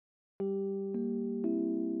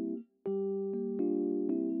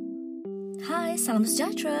Hai, salam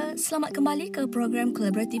sejahtera. Selamat kembali ke program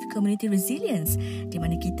Collaborative Community Resilience di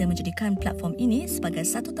mana kita menjadikan platform ini sebagai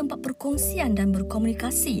satu tempat perkongsian dan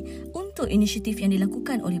berkomunikasi untuk inisiatif yang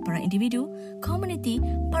dilakukan oleh para individu, komuniti,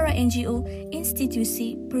 para NGO,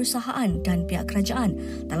 institusi, perusahaan dan pihak kerajaan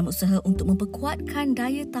dalam usaha untuk memperkuatkan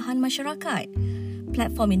daya tahan masyarakat.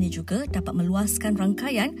 Platform ini juga dapat meluaskan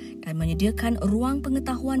rangkaian dan menyediakan ruang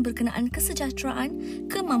pengetahuan berkenaan kesejahteraan,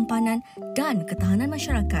 kemampanan dan ketahanan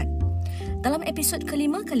masyarakat. Dalam episod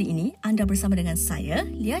kelima kali ini, anda bersama dengan saya,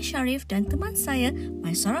 Lia Sharif dan teman saya,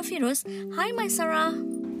 Maisara Firuz. Hai Maisara.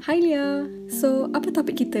 Hai Lia. So, apa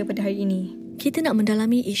topik kita pada hari ini? Kita nak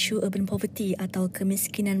mendalami isu urban poverty atau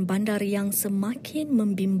kemiskinan bandar yang semakin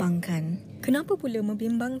membimbangkan. Kenapa pula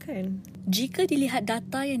membimbangkan? Jika dilihat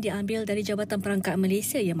data yang diambil dari Jabatan Perangkat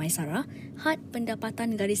Malaysia, ya Maisara, had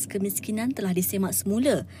pendapatan garis kemiskinan telah disemak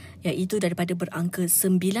semula, iaitu daripada berangka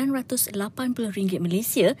RM980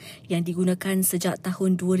 Malaysia yang digunakan sejak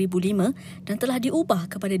tahun 2005 dan telah diubah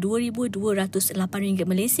kepada RM2,208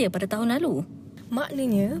 Malaysia pada tahun lalu.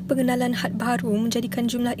 Maknanya, pengenalan had baru menjadikan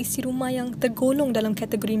jumlah isi rumah yang tergolong dalam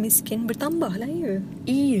kategori miskin bertambah lah ya?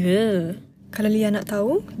 Iya. Kalau Lia nak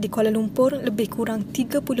tahu, di Kuala Lumpur lebih kurang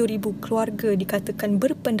 30,000 keluarga dikatakan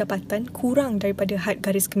berpendapatan kurang daripada had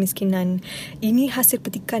garis kemiskinan. Ini hasil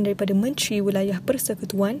petikan daripada Menteri Wilayah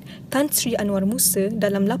Persekutuan Tan Sri Anwar Musa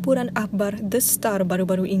dalam laporan akhbar The Star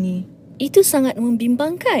baru-baru ini. Itu sangat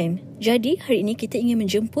membimbangkan. Jadi, hari ini kita ingin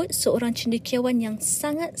menjemput seorang cendekiawan yang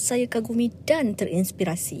sangat saya kagumi dan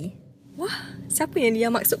terinspirasi. Wah, siapa yang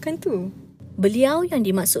Lia maksudkan tu? Beliau yang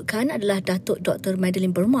dimaksudkan adalah Datuk Dr.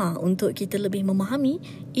 Madeline Burma untuk kita lebih memahami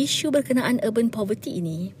isu berkenaan urban poverty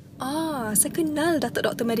ini. Saya kenal Datuk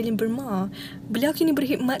Dr. Madeline Burma. Beliau kini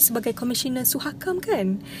berkhidmat sebagai Komisioner Suhakam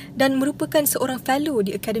kan? Dan merupakan seorang fellow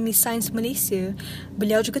di Akademi Sains Malaysia.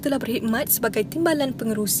 Beliau juga telah berkhidmat sebagai Timbalan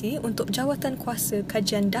Pengerusi untuk Jawatan Kuasa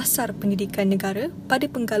Kajian Dasar Pendidikan Negara pada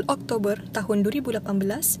penggal Oktober tahun 2018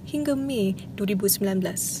 hingga Mei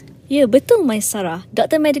 2019. Ya, betul Maisara.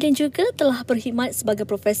 Dr. Madeline juga telah berkhidmat sebagai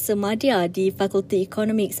Profesor Madya di Fakulti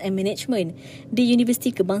Economics and Management di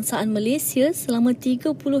Universiti Kebangsaan Malaysia selama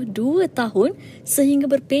 32 tahun sehingga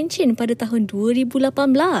berpencen pada tahun 2018.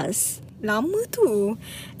 Lama tu.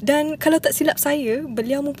 Dan kalau tak silap saya,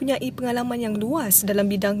 beliau mempunyai pengalaman yang luas dalam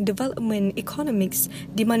bidang development economics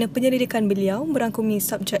di mana penyelidikan beliau merangkumi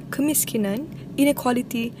subjek kemiskinan,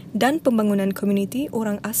 inequality dan pembangunan komuniti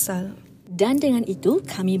orang asal. Dan dengan itu,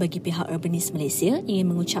 kami bagi pihak Urbanist Malaysia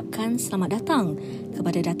ingin mengucapkan selamat datang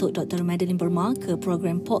kepada Datuk Dr. Madeline Burma ke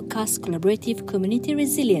program podcast Collaborative Community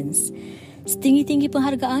Resilience. Setinggi-tinggi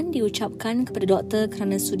penghargaan diucapkan kepada doktor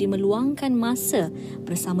kerana sudi meluangkan masa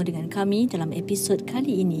bersama dengan kami dalam episod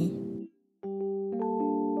kali ini.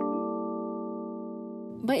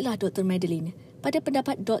 Baiklah Dr. Madeline, pada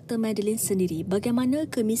pendapat Dr. Madeline sendiri, bagaimana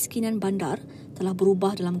kemiskinan bandar telah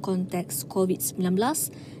berubah dalam konteks COVID-19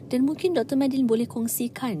 dan mungkin Dr. Madeline boleh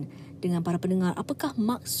kongsikan dengan para pendengar apakah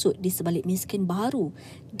maksud di sebalik miskin baru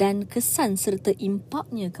dan kesan serta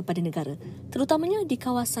impaknya kepada negara, terutamanya di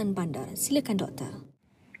kawasan bandar. Silakan Doktor.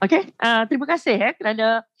 Okey, terima kasih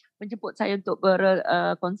kerana menjemput saya untuk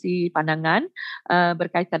berkongsi pandangan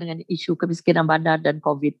berkaitan dengan isu kemiskinan bandar dan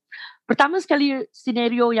COVID. Pertama sekali,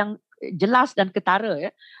 senario yang jelas dan ketara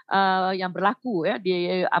yang berlaku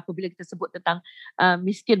di apabila kita sebut tentang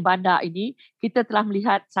miskin bandar ini, kita telah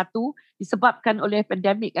melihat satu disebabkan oleh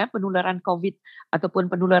pandemik penularan COVID ataupun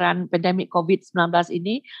penularan pandemik COVID-19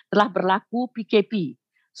 ini telah berlaku PKP.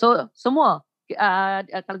 So semua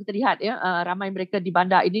kalau kita lihat ramai mereka di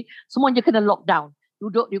bandar ini semuanya kena lockdown,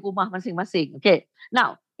 duduk di rumah masing-masing. Okay.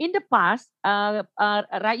 Now, in the past,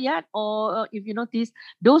 rakyat, or if you notice,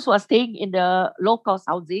 those who are staying in the low-cost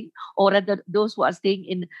housing, or rather those who are staying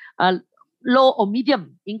in low or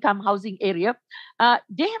medium income housing area,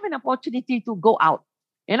 they have an opportunity to go out,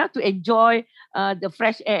 to enjoy the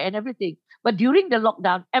fresh air and everything. But during the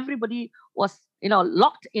lockdown, everybody was,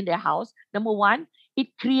 locked in their house. Number one,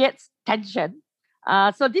 it creates tension.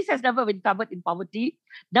 So this has never been covered in poverty.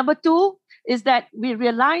 Number two is that we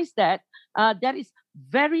realize that there is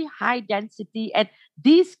very high density and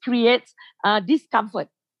this creates discomfort.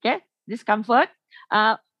 Okay, discomfort.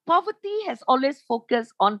 Poverty has always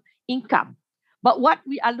focused on income. But what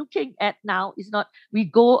we are looking at now is not, we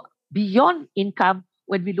go beyond income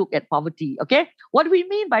when we look at poverty. Okay, what do we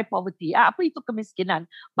mean by poverty? Apa itu kemiskinan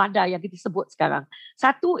bandar yang kita sebut sekarang?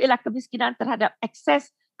 Satu ialah kemiskinan terhadap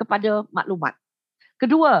akses kepada maklumat.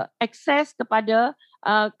 Kedua, akses kepada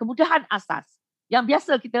kemudahan asas yang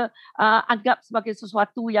biasa kita anggap sebagai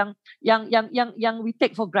sesuatu yang we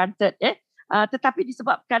take for granted. Tetapi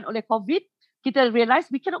disebabkan oleh COVID, kita realize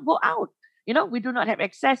we cannot go out. We do not have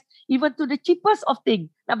access even to the cheapest of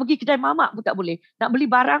thing. Nak pergi kedai mamak pun tak boleh. Nak beli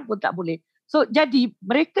barang pun tak boleh. So, jadi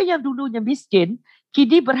mereka yang dulunya miskin,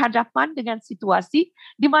 kini berhadapan dengan situasi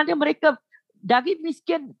di mana mereka dari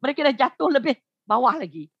miskin, mereka dah jatuh lebih bawah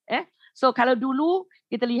lagi. So, kalau dulu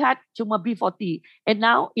kita lihat cuma B40. And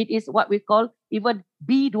now it is what we call even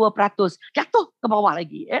B2%. Jatuh ke bawah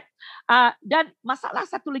lagi. Dan masalah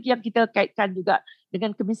satu lagi yang kita kaitkan juga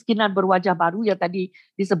dengan kemiskinan berwajah baru yang tadi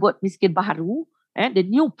disebut miskin baharu. The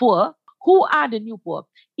new poor. Who are the new poor?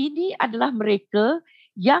 Ini adalah mereka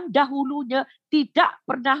yang dahulunya tidak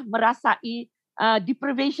pernah merasai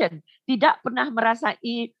deprivation. Tidak pernah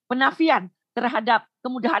merasai penafian terhadap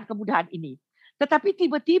kemudahan-kemudahan ini. Tetapi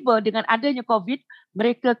tiba-tiba dengan adanya COVID,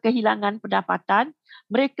 mereka kehilangan pendapatan,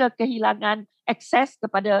 mereka kehilangan akses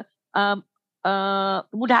kepada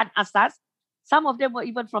kemudahan asas. Some of them were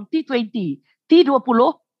even from T20, T20,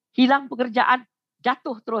 hilang pekerjaan,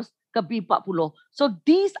 jatuh terus ke B40. So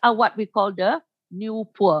these are what we call the new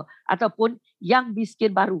poor ataupun yang miskin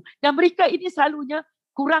baru. Dan mereka ini selalunya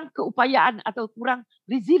kurang keupayaan atau kurang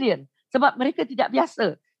resilient sebab mereka tidak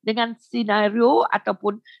biasa dengan senario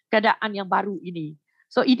ataupun keadaan yang baru ini.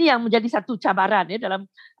 So ini yang menjadi satu cabaran dalam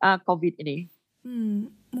COVID ini.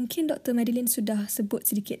 Mungkin Dr. Madeline sudah sebut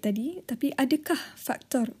sedikit tadi, tapi adakah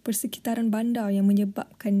faktor persekitaran bandar yang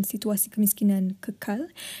menyebabkan situasi kemiskinan kekal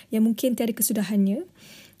yang mungkin tiada kesudahannya?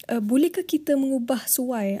 Bolehkah kita mengubah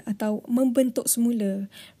suai atau membentuk semula,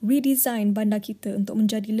 redesign bandar kita untuk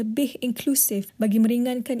menjadi lebih inklusif bagi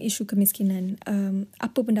meringankan isu kemiskinan?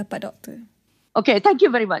 Apa pendapat doktor? Okay, thank you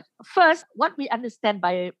very much. First, what we understand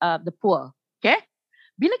by the poor, okay?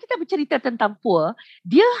 Bila kita bercerita tentang poor,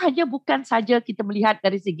 dia hanya bukan saja kita melihat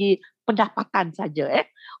dari segi pendapatan saja.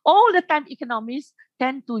 All the time economists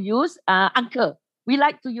tend to use angka. We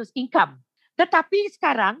like to use income. Tetapi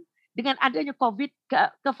sekarang, dengan adanya COVID,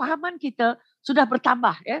 kefahaman kita sudah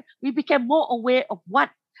bertambah. We became more aware of what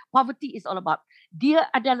poverty is all about. Dia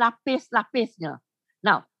ada lapis-lapisnya.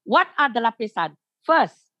 Now, what are the lapisan?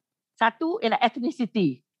 First, satu ialah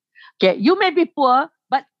ethnicity. Okay, you may be poor,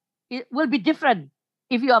 but it will be different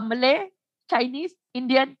if you are Malay, Chinese,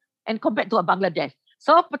 Indian, and compared to a Bangladesh.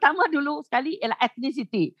 So, pertama dulu sekali ialah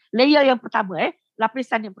ethnicity. Layer yang pertama,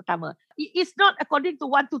 lapisan yang pertama. It's not according to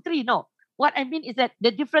 1, 2, 3, no. What I mean is that the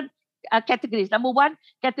different categories. Number one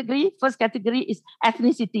category, first category is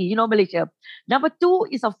ethnicity, Malaysia. Number two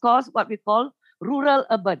is, of course, what we call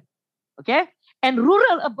rural-urban. Okay? And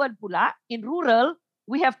rural-urban pula, in rural,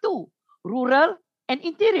 we have two, rural and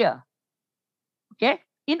interior. Okay?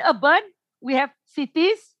 In urban, we have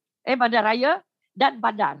cities, bandaraya dan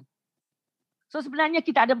bandar. So sebenarnya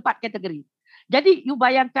kita ada 4 kategori. Jadi you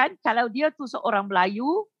bayangkan kalau dia tu seorang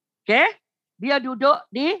Melayu, okay, dia duduk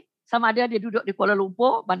sama ada dia duduk di Kuala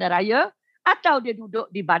Lumpur, bandaraya, atau dia duduk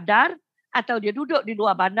di bandar, atau dia duduk di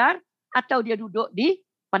luar bandar, atau dia duduk di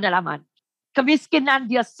Pandalaman. Kemiskinan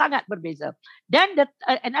dia sangat berbeza. Then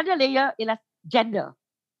another layer ialah gender.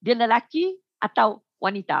 Dia lelaki atau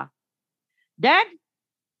wanita. Then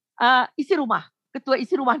isi rumah. Ketua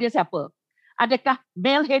isi rumah dia siapa? Adakah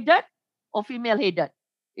male-headed or female-headed?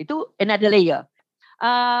 Itu another layer.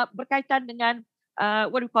 Berkaitan dengan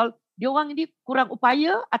what we call, dia orang ini kurang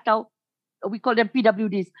upaya atau we call them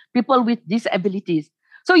PWDs, people with disabilities.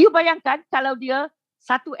 So you bayangkan kalau dia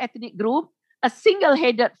satu ethnic group, a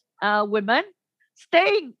single-headed woman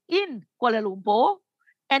staying in Kuala Lumpur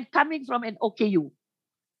and coming from an OKU.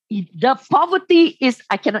 The poverty is,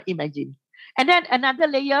 I cannot imagine. And then another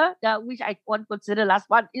layer, which I want to consider last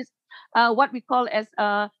one, is what we call as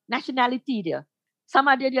nationality dia.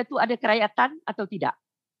 Sama dia tu ada kerakyatan atau tidak.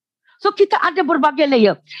 So kita ada berbagai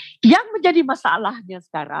layer. Yang menjadi masalahnya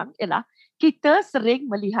sekarang ialah kita sering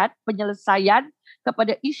melihat penyelesaian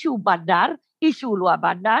kepada isu bandar, isu luar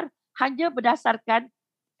bandar hanya berdasarkan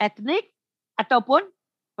etnik ataupun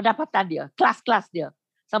pendapatan dia, kelas-kelas dia.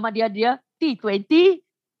 Sama dia T20,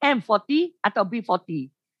 M40 atau B40.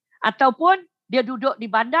 Ataupun dia duduk di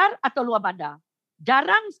bandar atau luar bandar.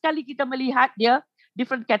 Jarang sekali kita melihat dia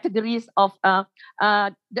different categories of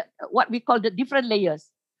what we call the different layers.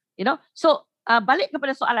 So balik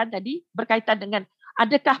kepada soalan tadi berkaitan dengan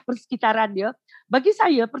adakah persekitaran dia? Bagi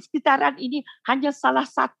saya persekitaran ini hanya salah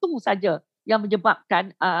satu saja yang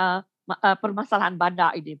menyebabkan permasalahan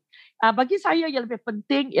bandar ini. Bagi saya yang lebih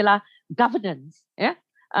penting ialah governance.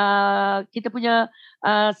 Kita punya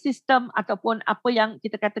sistem ataupun apa yang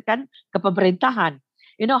kita katakan kepemerintahan.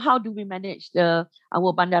 How do we manage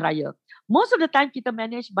our bandaraya? Most of the time kita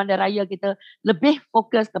manage bandaraya kita lebih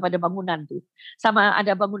fokus kepada bangunan tu. Sama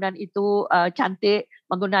ada bangunan itu cantik,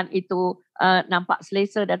 bangunan itu nampak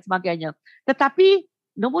selesa dan sebagainya. Tetapi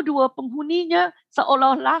nombor 2, penghuninya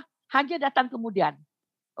seolah-olah hanya datang kemudian.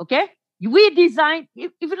 Okay? We design,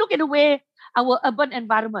 if you look at the way our urban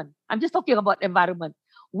environment, I'm just talking about environment,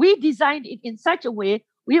 we design it in such a way,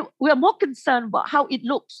 we are more concerned about how it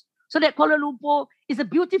looks. So that Kuala Lumpur is a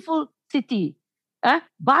beautiful city.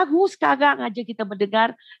 Baru sekarang aja kita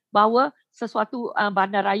mendengar bahawa sesuatu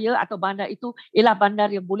bandaraya atau bandar itu ialah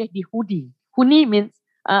bandar yang boleh dihuni. Huni means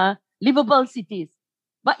livable cities.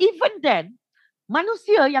 But even then,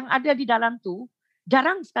 manusia yang ada di dalam tu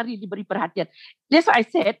jarang sekali diberi perhatian. That's why I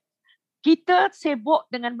said, kita sibuk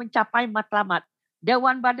dengan mencapai matlamat.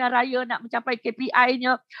 Dewan Bandaraya nak mencapai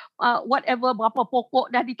KPI-nya, whatever, berapa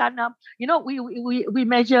pokok dah ditanam. You know, we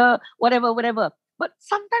measure whatever. But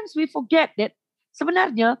sometimes we forget that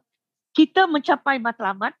sebenarnya kita mencapai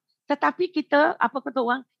matlamat, tetapi kita, apa kata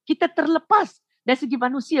orang, kita terlepas dari segi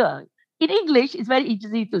manusia. In English, it's very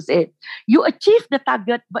easy to say, you achieve the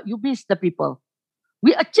target, but you miss the people.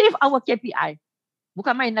 We achieve our KPI.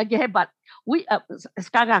 Bukan main lagi hebat.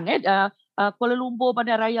 Sekarang Kuala Lumpur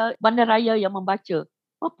bandaraya yang membaca.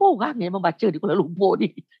 Apa orang yang membaca di Kuala Lumpur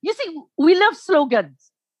ni? You see, we love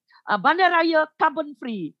slogans. Bandaraya carbon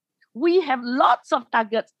free. We have lots of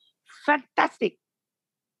targets. Fantastic.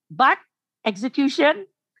 But execution,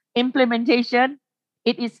 implementation,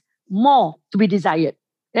 it is more to be desired.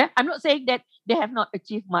 I'm not saying that they have not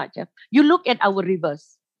achieved much. You look at our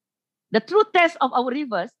rivers. The true test of our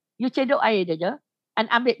rivers, you cedok air je and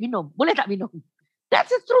ambil minum. Boleh tak minum?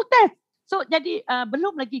 That's a true test. So, jadi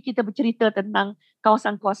belum lagi kita bercerita tentang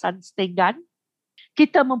kawasan-kawasan Stengan.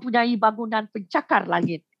 Kita mempunyai bangunan pencakar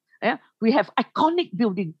langit. We have iconic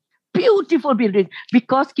building, beautiful building.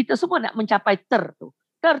 Because kita semua nak mencapai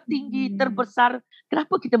tertinggi, terbesar.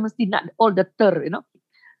 Kenapa kita mesti nak all the you know?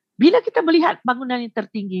 Bila kita melihat bangunan yang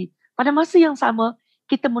tertinggi, pada masa yang sama,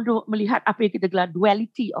 kita melihat apa yang kita gelar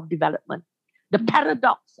duality of development. The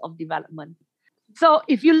paradox of development. So,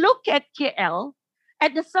 if you look at KL,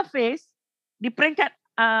 at the surface, di peringkat,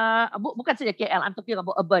 bukan saja KL, I'm talking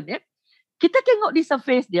about urban. Kita tengok di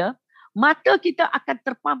surface dia, mata kita akan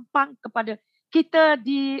terpampang kepada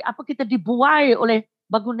kita dibuai oleh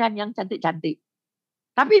bangunan yang cantik-cantik.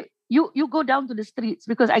 Tapi, you go down to the streets,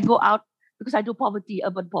 because I go out, because I do poverty,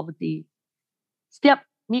 urban poverty. Setiap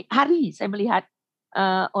hari saya melihat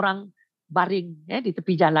orang baring di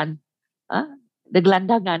tepi jalan, the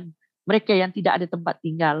gelandangan, mereka yang tidak ada tempat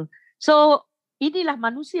tinggal. So, inilah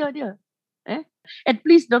manusia dia. And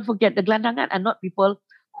please don't forget, the gelandangan are not people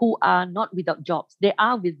who are not without jobs. They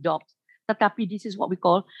are with jobs. Tetapi this is what we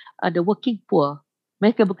call the working poor.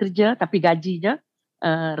 Mereka bekerja tapi gajinya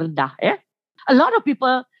rendah. A lot of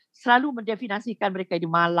people selalu mendefinisikan mereka ini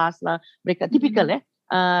malas lah. Mereka typical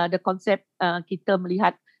the konsep kita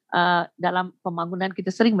melihat dalam pembangunan, kita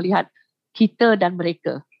sering melihat kita dan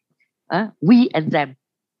mereka. We and them.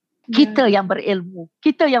 Kita yang berilmu,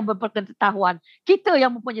 kita yang berpengetahuan, kita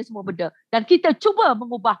yang mempunyai semua benda, dan kita cuba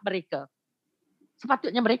mengubah mereka.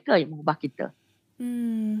 Sepatutnya mereka yang mengubah kita.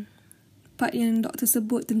 Part yang doktor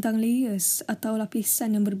sebut tentang layers atau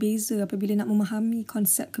lapisan yang berbeza apabila nak memahami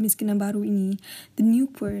konsep kemiskinan baru ini, the new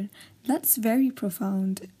poor, that's very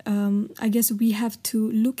profound. I guess we have to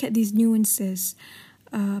look at these nuances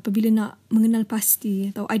apabila nak mengenal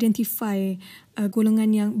pasti atau identify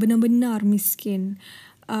golongan yang benar-benar miskin.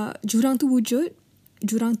 Jurang tu wujud,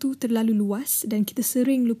 jurang tu terlalu luas dan kita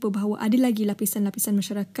sering lupa bahawa ada lagi lapisan-lapisan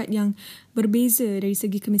masyarakat yang berbeza dari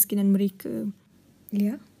segi kemiskinan mereka.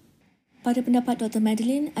 Ya. Pada pendapat Dr.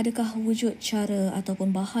 Madeline, adakah wujud cara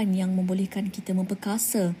ataupun bahan yang membolehkan kita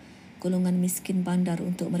memperkasa golongan miskin bandar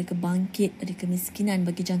untuk mereka bangkit dari kemiskinan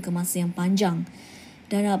bagi jangka masa yang panjang?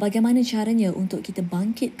 Dan bagaimana caranya untuk kita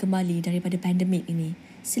bangkit kembali daripada pandemik ini?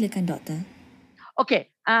 Silakan, Doktor. Okay.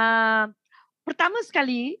 Pertama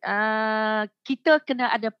sekali, kita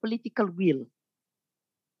kena ada political will.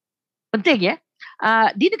 Penting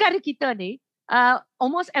di negara kita ni,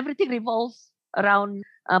 almost everything revolves around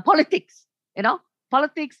politics. You know,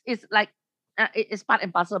 politics is like, it's part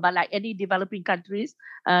and parcel, but like any developing countries,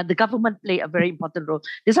 the government play a very important role.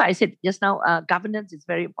 That's why I said just now, governance is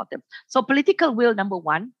very important. So political will, number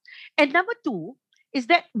one. And number two is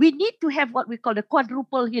that we need to have what we call the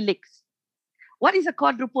quadruple helix. What is a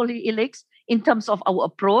quadruple helix in terms of our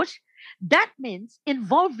approach? That means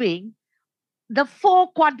involving the four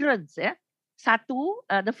quadrants. Satu,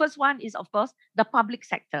 the first one is, of course, the public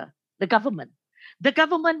sector, the government. The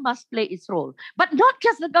government must play its role. But not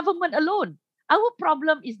just the government alone. Our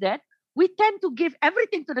problem is that we tend to give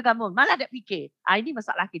everything to the government. Malah tak fikir. Ini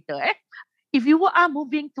masalah kita. If you are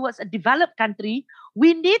moving towards a developed country,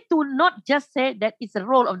 we need to not just say that it's the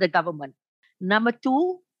role of the government. Number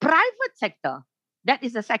two, private sector. That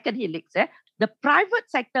is the second helix. The private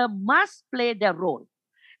sector must play their role.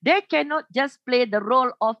 They cannot just play the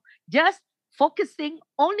role of just focusing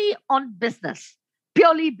only on business,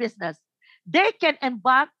 purely business. They can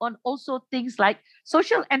embark on also things like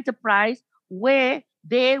social enterprise where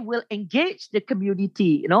they will engage the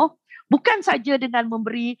community, Bukan saja dengan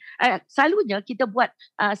memberi, selalunya kita buat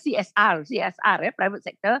CSR, private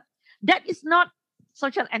sector. That is not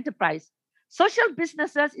social enterprise. Social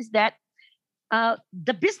businesses is that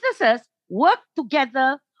the businesses work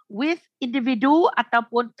together with individu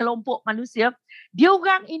ataupun kelompok manusia.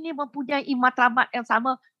 Diorang ini mempunyai matlamat yang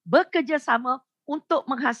sama, bekerjasama untuk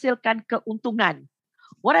menghasilkan keuntungan.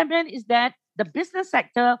 What I mean is that the business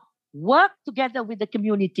sector work together with the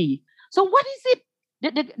community. So what is it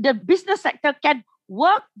the business sector can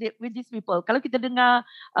work with these people? Kalau kita dengar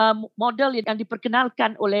model yang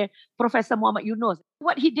diperkenalkan oleh Profesor Muhammad Yunus,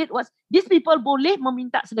 what he did was, these people boleh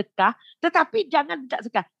meminta sedekah, tetapi jangan minta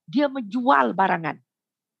sedekah, dia menjual barangan.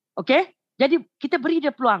 Okay? Jadi kita beri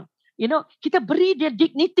dia peluang. Kita beri dia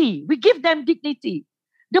dignity. We give them dignity.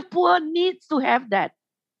 The poor needs to have that.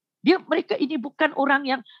 Mereka ini bukan orang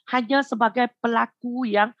yang hanya sebagai pelaku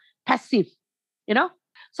yang pasif.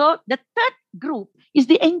 So the third group is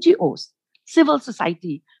the NGOs, civil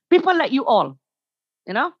society, people like you all.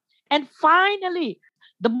 And finally,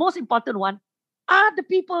 the most important one are the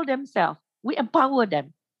people themselves. We empower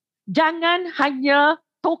them. Jangan hanya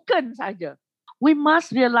token saja. We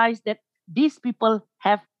must realize that these people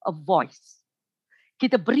have a voice.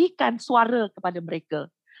 Kita berikan suara kepada mereka.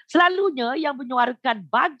 Selalunya yang menyuarakan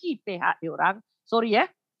bagi pihak diorang,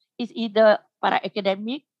 is either para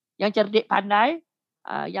akademik yang cerdik pandai,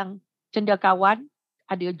 yang cendekiawan,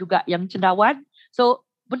 ada juga yang cendawan. So,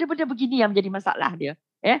 benda-benda begini yang menjadi masalah dia.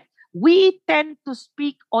 We tend to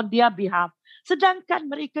speak on their behalf. Sedangkan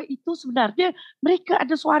mereka itu sebenarnya, mereka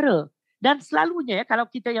ada suara. Dan selalunya, kalau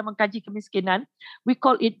kita yang mengkaji kemiskinan, we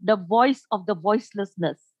call it the voice of the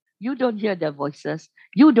voicelessness. You don't hear their voices.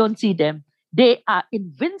 You don't see them. They are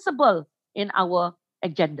invincible in our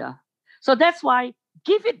agenda. So that's why,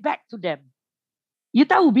 give it back to them. You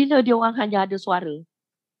tahu bila dia orang hanya ada suara.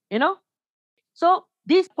 So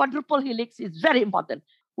this quadruple helix is very important.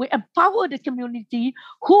 We empower the community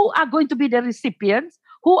who are going to be the recipients,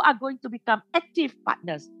 who are going to become active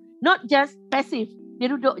partners, not just passive.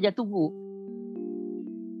 Dia duduk je tunggu.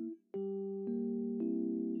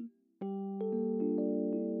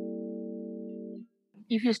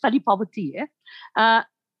 If you study poverty,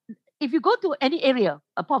 if you go to any area,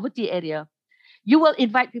 a poverty area, you will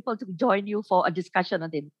invite people to join you for a discussion on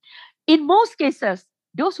it. In most cases,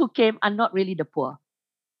 those who came are not really the poor.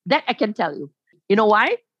 That I can tell you. You know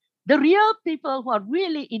why? The real people who are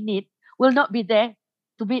really in need will not be there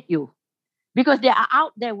to meet you because they are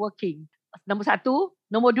out there working. Nombor satu.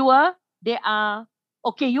 Nombor dua, they are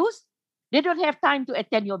OKUs. They don't have time to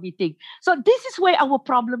attend your meeting. So this is where our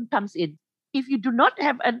problem comes in. If you do not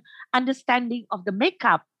have an understanding of the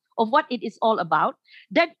makeup of what it is all about,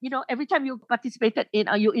 then, every time you participated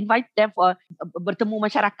in or you invite them for bertemu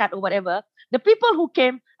masyarakat or whatever, the people who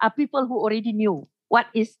came are people who already knew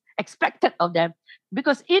what is expected of them.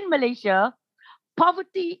 Because in Malaysia,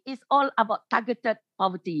 poverty is all about targeted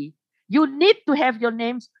poverty. You need to have your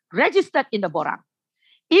names registered in the borang.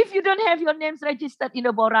 If you don't have your names registered in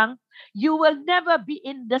the borang, you will never be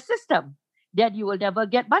in the system. Then you will never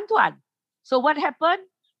get bantuan. So what happened?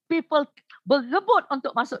 People berebut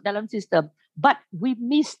untuk masuk dalam sistem. But we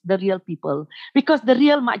miss the real people. Because the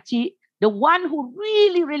real makcik, the one who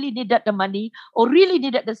really, really needed the money or really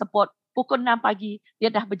needed the support, pukul 6 pagi, dia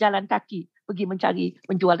dah berjalan kaki pergi mencari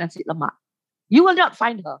menjual nasi lemak. You will not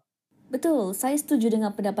find her. Betul, saya setuju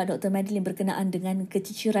dengan pendapat Dr. Madeline berkenaan dengan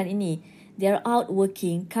keciciran ini. They are out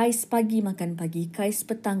working, kais pagi makan pagi, kais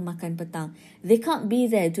petang makan petang. They can't be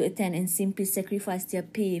there to attend and simply sacrifice their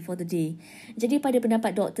pay for the day. Jadi pada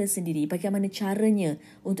pendapat doktor sendiri, bagaimana caranya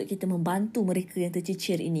untuk kita membantu mereka yang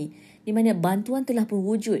tercicir ini? Di mana bantuan telah pun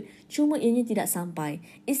wujud, cuma ianya tidak sampai.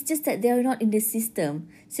 It's just that they are not in the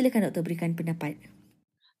system. Silakan doktor berikan pendapat.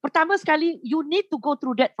 Pertama sekali, you need to go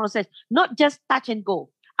through that process, not just touch and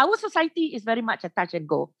go. Our society is very much a touch and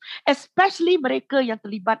go. Especially mereka yang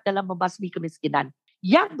terlibat dalam membasmi kemiskinan.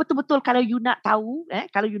 Yang betul-betul kalau you nak tahu,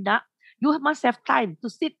 you must have time to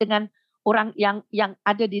sit dengan orang yang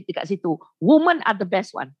ada di dekat situ. Women are the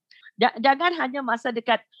best one. Jangan hanya masa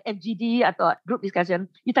dekat FGD atau group discussion,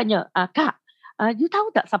 you tanya, Kak, you tahu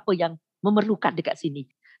tak siapa yang memerlukan dekat sini?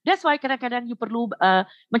 That's why kadang-kadang you perlu,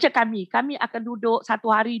 macam kami akan duduk 1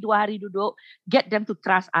 hari, 2 hari duduk, get them to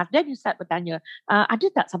trust us. Then you start bertanya, ada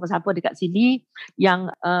tak siapa-siapa dekat sini yang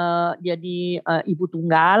jadi ibu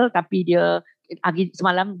tunggal tapi dia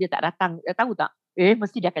semalam dia tak datang. Tahu tak?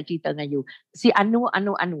 Mesti dia akan cerita dengan you. Si Anu,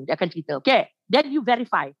 dia akan cerita. Okay, then you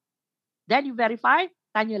verify.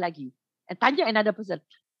 Tanya lagi. And tanya another person.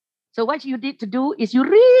 So what you need to do is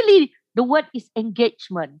the word is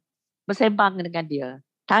engagement. Bersembang dengan dia.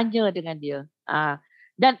 Tanya dengan dia.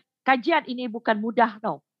 Dan kajian ini bukan mudah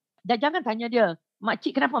tau. Dan jangan tanya dia,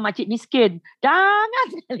 makcik kenapa makcik miskin? Jangan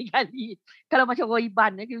sekali-kali. Kalau macam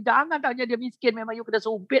Roiban, jangan tanya dia miskin. Memang you kena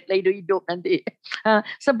sumpit lah hidup-hidup nanti.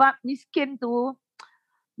 Sebab miskin tu,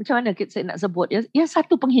 macam mana saya nak sebut? Ya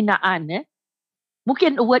satu penghinaan.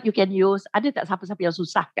 Mungkin a word you can use. Ada tak siapa-siapa yang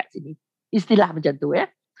susah kat sini? Istilah macam tu.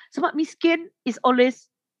 Sebab miskin is always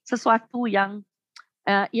sesuatu yang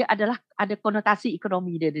ia adalah ada konotasi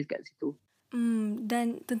ekonomi dia dekat situ.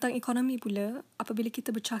 Dan tentang ekonomi pula, apabila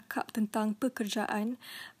kita bercakap tentang pekerjaan,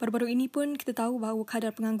 baru-baru ini pun kita tahu bahawa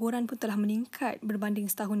kadar pengangguran pun telah meningkat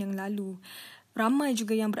berbanding setahun yang lalu. Ramai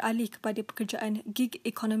juga yang beralih kepada pekerjaan gig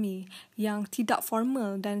economy yang tidak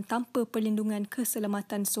formal dan tanpa perlindungan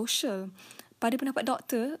keselamatan sosial. Pada pendapat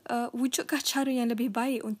doktor, wujudkah cara yang lebih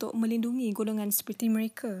baik untuk melindungi golongan seperti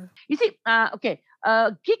mereka? You see,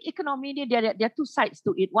 gig economy ni there are two sides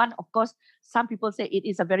to it. One, of course, some people say it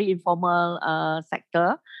is a very informal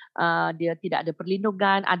sector. Dia tidak ada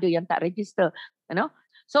perlindungan, ada yang tak register.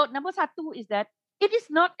 So number satu is that it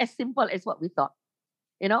is not as simple as what we thought.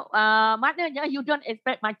 Maknanya you don't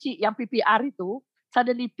expect makcik yang PPR itu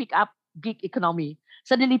suddenly pick up gig economy,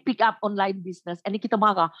 suddenly pick up online business. And kita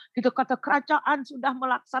marah. Kita kata kerajaan sudah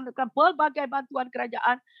melaksanakan pelbagai bantuan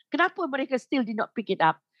kerajaan. Kenapa mereka still did not pick it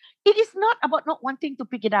up? It is not about not wanting to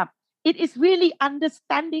pick it up. It is really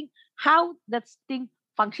understanding how that thing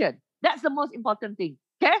function. That's the most important thing.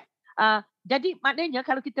 Okay? Jadi maknanya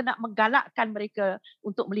kalau kita nak menggalakkan mereka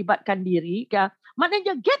untuk melibatkan diri,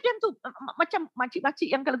 maknanya get them to, macam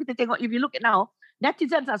makcik-makcik yang kalau kita tengok, if you look at now,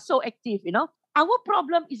 netizens are so active, Our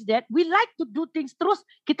problem is that we like to do things terus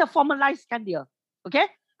kita formalizekan dia. Okay?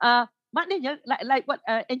 Maknanya like what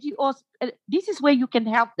NGOs, this is where you can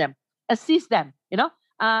help them, assist them,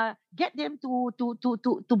 get them to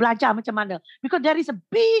belajar macam mana, because there is a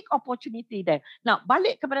big opportunity there. Now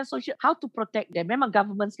balik kepada social, how to protect them. Memang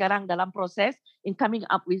government sekarang dalam proses in coming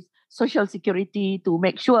up with social security to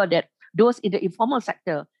make sure that those in the informal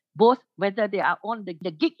sector, both whether they are on the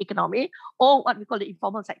gig economy or what we call the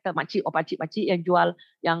informal sector, makcik or pakcik-pakcik yang jual,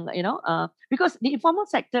 yang because the informal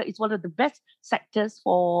sector is one of the best sectors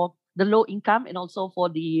for the low income and also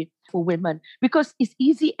for women, because it's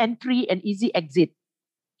easy entry and easy exit.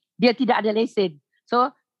 Dia tidak ada lesen.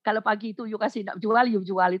 So kalau pagi tu you kasi nak jual, you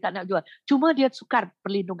jual, you tak nak jual. Cuma dia sukar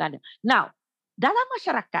perlindungannya. Now, dalam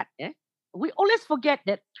masyarakat, we always forget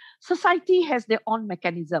that society has their own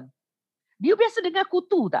mechanism. Dia biasa dengar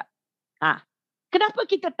kutu tak? Kenapa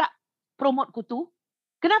kita tak promote kutu?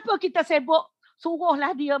 Kenapa kita sibuk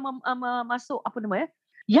suruhlah dia masuk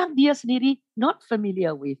yang dia sendiri not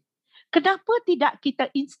familiar with? Kenapa tidak kita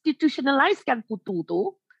institutionalizekan kutu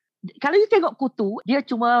tu? Kalau you tengok kutu, dia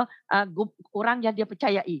cuma orang yang dia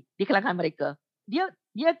percayai di kalangan mereka. Dia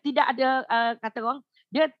tidak ada kata orang,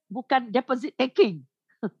 dia bukan deposit taking.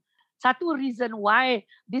 Satu reason why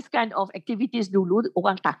this kind of activities dulu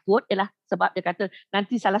orang takut ialah sebab dia kata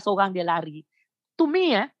nanti salah seorang dia lari. To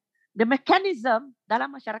me, the mechanism dalam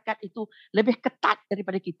masyarakat itu lebih ketat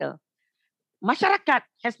daripada kita. Masyarakat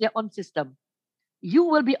has their own system. You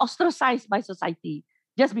will be ostracized by society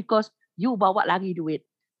just because you bawa lari duit.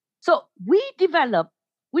 So we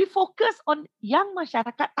focus on yang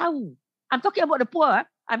masyarakat tahu. I'm talking about the poor.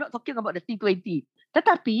 I'm not talking about the T20.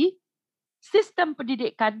 Tetapi sistem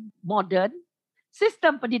pendidikan moden,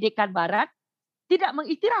 sistem pendidikan barat tidak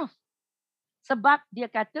mengiktiraf. Sebab dia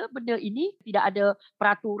kata benda ini tidak ada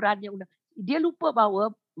peraturan yang dia lupa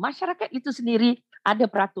bahawa masyarakat itu sendiri ada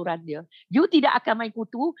peraturan dia. You tidak akan main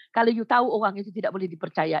kutu kalau you tahu orang itu tidak boleh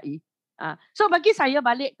dipercayai. So bagi saya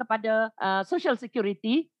balik kepada social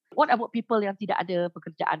security, what about people yang tidak ada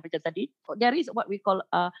pekerjaan macam tadi? There is what we call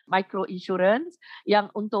micro insurance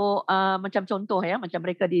yang untuk macam contoh macam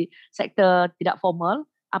mereka di sektor tidak formal,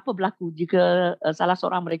 apa berlaku jika salah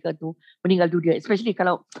seorang mereka tu meninggal dunia, especially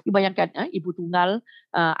kalau you bayangkan ibu tunggal,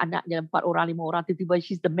 anaknya 4 orang 5 orang, tiba-tiba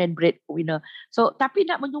she's the main breadwinner. So tapi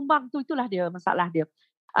nak menyumbang tu, itulah dia masalah dia.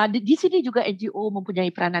 Di sini juga NGO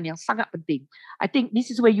mempunyai peranan yang sangat penting. I think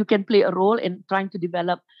this is where you can play a role in trying to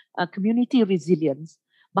develop community resilience.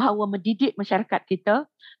 Bahawa mendidik masyarakat kita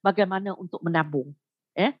bagaimana untuk menabung.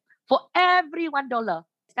 For every $1,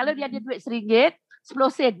 kalau dia ada duit RM1,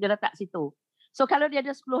 10 sen dia letak situ. So kalau dia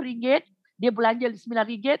ada RM10, dia belanja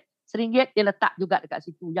RM9, RM1 dia letak juga dekat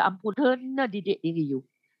situ. Ya ampun, kena didik diri you.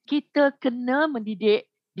 Kita kena mendidik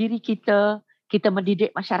diri kita kita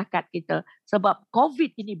mendidik masyarakat kita. Sebab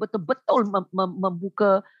COVID ini betul-betul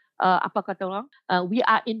membuka apa kata orang, we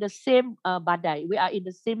are in the same badai, we are in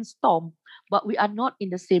the same storm, but we are not in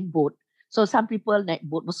the same boat. So some people naik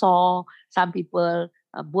boat besar, some people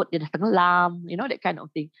boat dia dah tenggelam, that kind of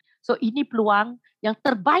thing. So ini peluang yang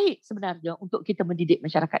terbaik sebenarnya untuk kita mendidik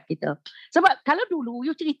masyarakat kita. Sebab kalau dulu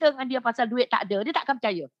you cerita dengan dia pasal duit tak ada, dia tak akan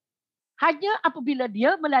percaya. Hanya apabila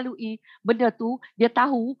dia melalui benda tu, dia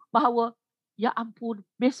tahu bahawa ya ampun,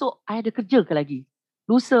 besok I ada kerja ke lagi?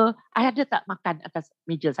 Lusa, I ada tak makan atas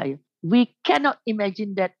meja saya? We cannot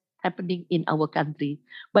imagine that happening in our country.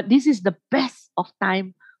 But this is the best of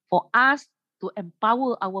time for us to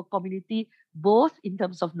empower our community both in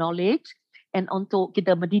terms of knowledge and untuk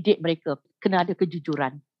kita mendidik mereka. Kena ada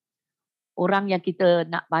kejujuran. Orang yang kita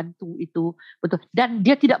nak bantu itu betul. Dan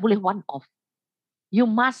dia tidak boleh one off. You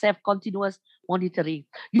must have continuous monitoring.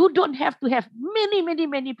 You don't have to have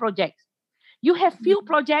many projects. You have few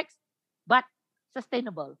projects, but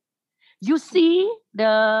sustainable. You see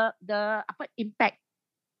the impact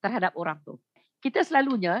terhadap orang tu. Kita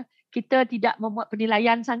selalunya kita tidak membuat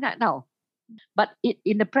penilaian sangat tau. But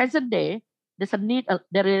in the present day,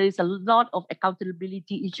 there is a lot of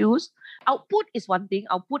accountability issues. Output is one thing.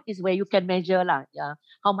 Output is where you can measure lah,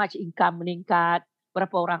 how much income meningkat,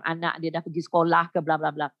 berapa orang anak dia dah pergi sekolah ke bla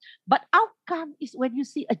bla bla. But outcome is when you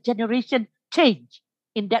see a generation change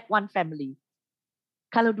in that one family.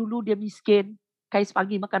 Kalau dulu dia miskin, kais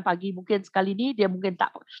pagi makan pagi, mungkin sekali ni dia mungkin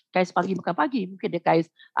tak kais pagi makan pagi, mungkin dia kais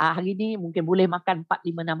hari ni mungkin boleh makan 4,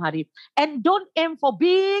 5, 6 hari. And don't aim for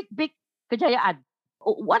big kejayaan.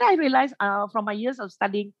 What I realized from my years of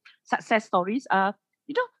studying success stories,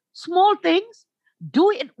 small things,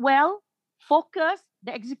 do it well, focus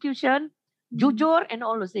the execution, jujur and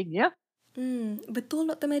all those things, ya.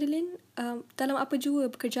 Betul Dr. Madeline. Dalam apa jua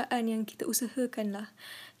pekerjaan yang kita usahakan lah,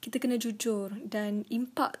 kita kena jujur dan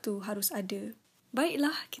impak tu harus ada.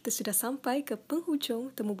 Baiklah, kita sudah sampai ke penghujung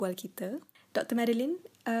temu bual kita. Dr. Madeline,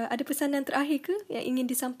 ada pesanan terakhir ke yang ingin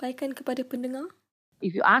disampaikan kepada pendengar?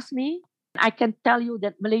 If you ask me, I can tell you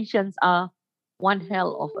that Malaysians are one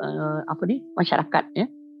hell of masyarakat, ya.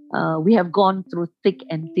 We have gone through thick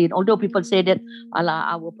and thin. Although people say that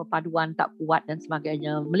our perpaduan tak kuat dan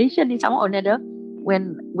sebagainya, Malaysia ni somehow or another,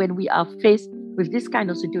 when we are faced with this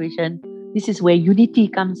kind of situation, this is where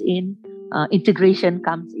unity comes in, integration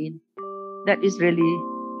comes in. That is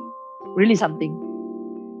really something.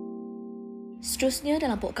 Seterusnya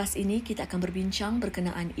dalam podcast ini kita akan berbincang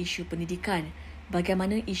berkenaan isu pendidikan.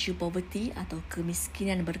 Bagaimana isu poverty atau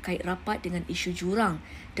kemiskinan berkait rapat dengan isu jurang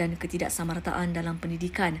dan ketidaksamarataan dalam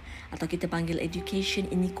pendidikan atau kita panggil education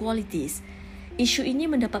inequalities. Isu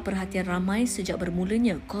ini mendapat perhatian ramai sejak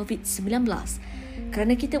bermulanya COVID-19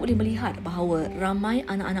 kerana kita boleh melihat bahawa ramai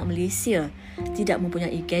anak-anak Malaysia tidak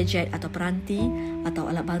mempunyai gadget atau peranti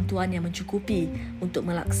atau alat bantuan yang mencukupi untuk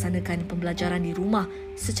melaksanakan pembelajaran di rumah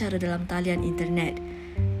secara dalam talian internet.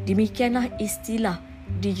 Demikianlah istilah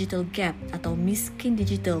digital gap atau miskin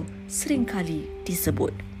digital seringkali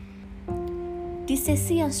disebut. Di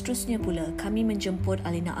sesi yang seterusnya pula, kami menjemput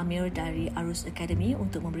Alina Amir dari Arus Academy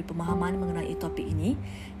untuk memberi pemahaman mengenai topik ini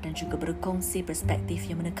dan juga berkongsi perspektif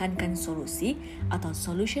yang menekankan solusi atau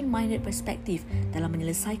solution-minded perspektif dalam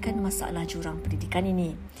menyelesaikan masalah jurang pendidikan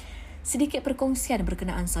ini. Sedikit perkongsian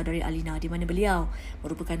berkenaan saudari Alina di mana beliau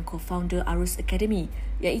merupakan co-founder Arus Academy,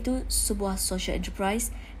 iaitu sebuah social enterprise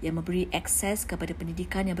yang memberi akses kepada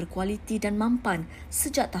pendidikan yang berkualiti dan mampan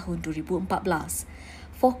sejak tahun 2014.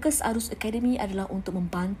 Fokus Arus Academy adalah untuk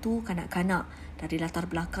membantu kanak-kanak dari latar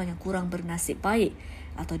belakang yang kurang bernasib baik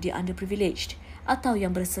atau di underprivileged atau yang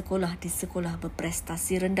bersekolah di sekolah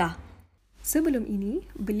berprestasi rendah. Sebelum ini,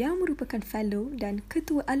 beliau merupakan fellow dan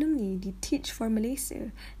ketua alumni di Teach for Malaysia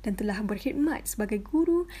dan telah berkhidmat sebagai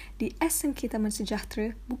guru di SMK Taman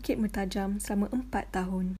Sejahtera Bukit Mertajam selama 4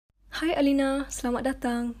 tahun. Hai Alina, selamat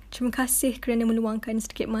datang. Terima kasih kerana meluangkan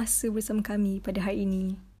sedikit masa bersama kami pada hari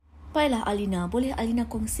ini. Baiklah Alina, boleh Alina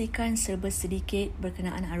kongsikan serba sedikit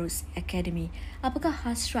berkenaan Arus Academy? Apakah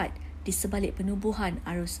hasrat di sebalik penubuhan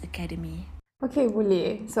Arus Academy? Okey,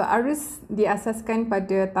 boleh. So, Arus diasaskan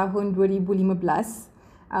pada tahun 2015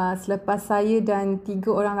 selepas saya dan 3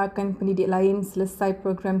 orang rakan pendidik lain selesai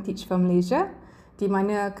program Teach for Malaysia, di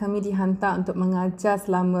mana kami dihantar untuk mengajar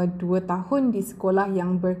selama 2 tahun di sekolah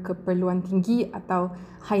yang berkeperluan tinggi atau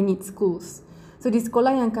high need schools. So, di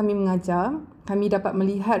sekolah yang kami mengajar, kami dapat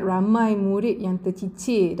melihat ramai murid yang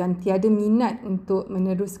tercicir dan tiada minat untuk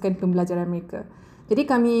meneruskan pembelajaran mereka. Jadi,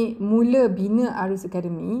 kami mula bina Arus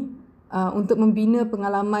Academy untuk membina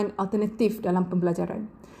pengalaman alternatif dalam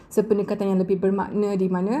pembelajaran. Sependekatan yang lebih bermakna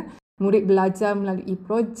di mana Murid belajar melalui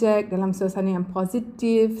projek dalam suasana yang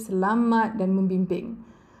positif, selamat dan membimbing.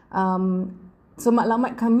 So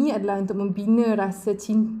matlamat kami adalah untuk membina rasa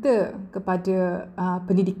cinta kepada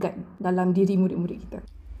pendidikan dalam diri murid-murid kita.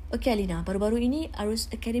 Okey Alina, baru-baru ini Arus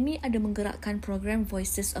Academy ada menggerakkan program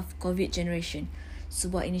Voices of COVID Generation,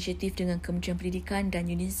 sebuah inisiatif dengan Kementerian Pendidikan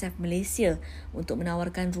dan UNICEF Malaysia untuk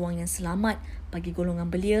menawarkan ruang yang selamat bagi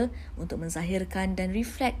golongan belia untuk menzahirkan dan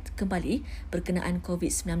reflect kembali berkenaan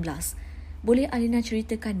COVID-19. Boleh Alina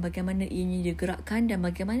ceritakan bagaimana ianya digerakkan dan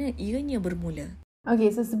bagaimana ianya bermula?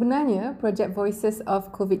 Okay, so sebenarnya projek Voices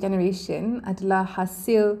of COVID Generation adalah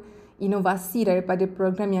hasil inovasi daripada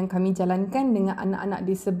program yang kami jalankan dengan anak-anak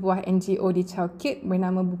di sebuah NGO di Chowkit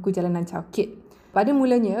bernama Buku Jalanan Chowkit. Pada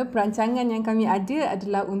mulanya, perancangan yang kami ada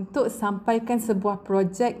adalah untuk sampaikan sebuah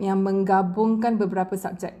projek yang menggabungkan beberapa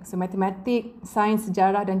subjek. So, matematik, sains,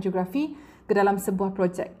 sejarah dan geografi ke dalam sebuah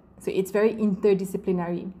projek. So, it's very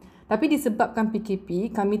interdisciplinary. Tapi disebabkan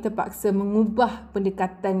PKP, kami terpaksa mengubah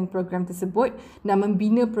pendekatan program tersebut dan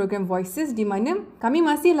membina program Voices di mana kami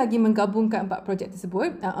masih lagi menggabungkan 4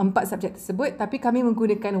 subjek tersebut tapi kami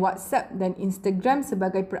menggunakan WhatsApp dan Instagram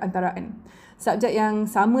sebagai perantaraan. Subjek yang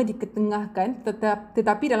sama diketengahkan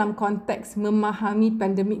tetapi dalam konteks memahami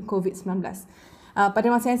pandemik COVID-19.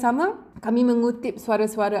 Pada masa yang sama, kami mengutip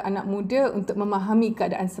suara-suara anak muda untuk memahami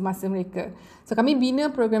keadaan semasa mereka. So, kami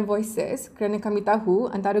bina program Voices kerana kami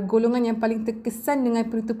tahu antara golongan yang paling terkesan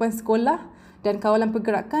dengan penutupan sekolah dan kawalan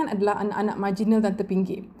pergerakan adalah anak-anak marginal dan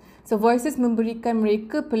terpinggir. So, Voices memberikan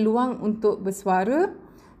mereka peluang untuk bersuara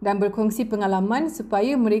dan berkongsi pengalaman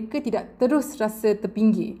supaya mereka tidak terus rasa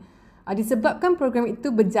terpinggir. Disebabkan program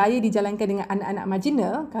itu berjaya dijalankan dengan anak-anak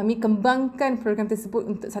marginal, kami kembangkan program tersebut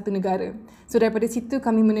untuk satu negara. So daripada situ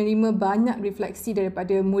kami menerima banyak refleksi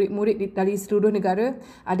daripada murid-murid dari seluruh negara.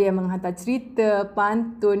 Ada yang menghantar cerita,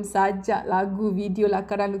 pantun, sajak, lagu, video,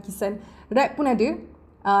 lakaran, lukisan, rap pun ada.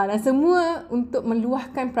 Dan semua untuk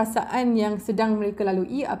meluahkan perasaan yang sedang mereka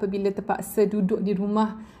lalui apabila terpaksa duduk di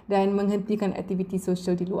rumah dan menghentikan aktiviti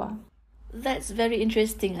sosial di luar. That's very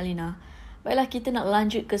interesting, Alina. Baiklah, kita nak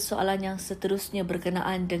lanjut ke soalan yang seterusnya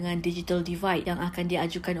berkenaan dengan digital divide yang akan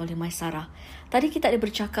diajukan oleh Maisarah. Tadi kita ada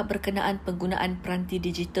bercakap berkenaan penggunaan peranti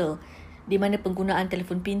digital di mana penggunaan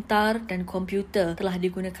telefon pintar dan komputer telah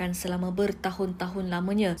digunakan selama bertahun-tahun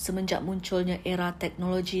lamanya semenjak munculnya era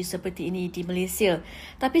teknologi seperti ini di Malaysia.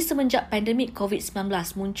 Tapi semenjak pandemik COVID-19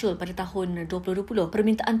 muncul pada tahun 2020,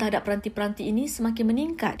 permintaan terhadap peranti-peranti ini semakin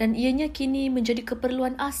meningkat dan ianya kini menjadi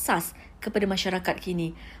keperluan asas kepada masyarakat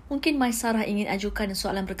kini. Mungkin Maisarah ingin ajukan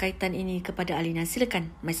soalan berkaitan ini kepada Alina.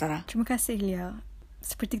 Silakan, Maisarah. Terima kasih, Lia.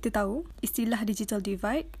 Seperti kita tahu, istilah digital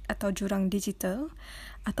divide atau jurang digital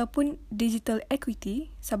ataupun digital equity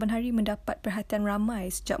saban hari mendapat perhatian ramai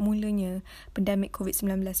sejak mulanya pandemik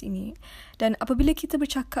COVID-19 ini. Dan apabila kita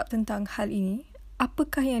bercakap tentang hal ini,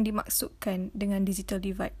 apakah yang dimaksudkan dengan digital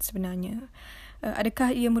divide sebenarnya? Adakah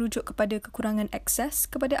ia merujuk kepada kekurangan akses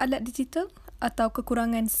kepada alat digital atau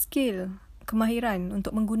kekurangan skill, kemahiran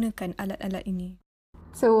untuk menggunakan alat-alat ini?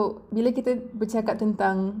 So, bila kita bercakap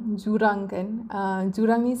tentang jurang kan,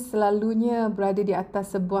 jurang ni selalunya berada di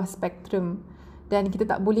atas sebuah spektrum dan kita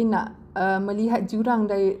tak boleh nak melihat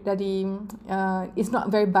jurang dari it's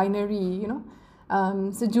not very binary, you know.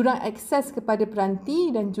 So, jurang akses kepada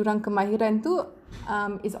peranti dan jurang kemahiran tu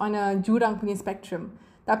is on a jurang punya spektrum.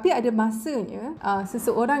 Tapi ada masanya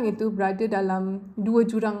seseorang itu berada dalam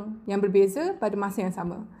 2 jurang yang berbeza pada masa yang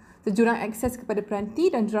sama. So, jurang akses kepada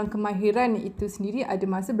peranti dan jurang kemahiran itu sendiri ada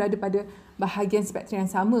masa berada pada bahagian spektrum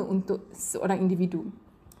yang sama untuk seorang individu.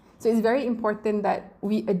 So, it's very important that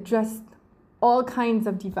we address all kinds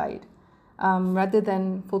of divide rather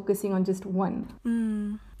than focusing on just one.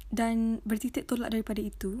 Dan bertitik tolak daripada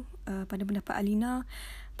itu, pada pendapat Alina,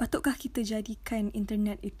 patutkah kita jadikan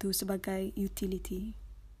internet itu sebagai utility?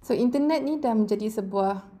 So, internet ni dah menjadi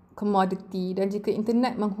sebuah komoditi dan jika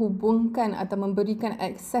internet menghubungkan atau memberikan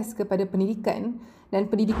akses kepada pendidikan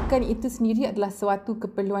dan pendidikan itu sendiri adalah suatu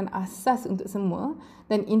keperluan asas untuk semua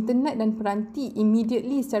dan internet dan peranti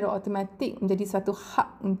immediately secara automatik menjadi suatu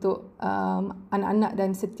hak untuk anak-anak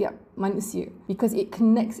dan setiap manusia because it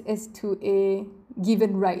connects us to a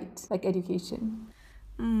given right like education.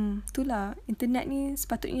 Itulah, internet ni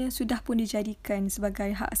sepatutnya sudah pun dijadikan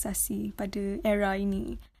sebagai hak asasi pada era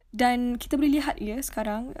ini. Dan kita boleh lihat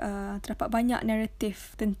sekarang terdapat banyak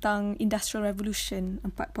naratif tentang Industrial Revolution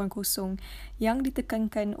 4.0 yang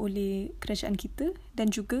ditekankan oleh kerajaan kita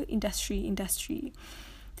dan juga industri-industri.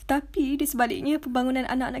 Tetapi di sebaliknya pembangunan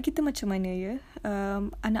anak-anak kita macam mana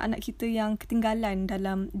anak-anak kita yang ketinggalan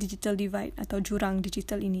dalam digital divide atau jurang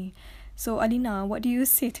digital ini. So Alina, what do you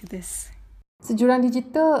say to this? Jurang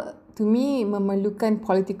digital to me memerlukan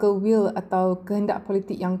political will atau kehendak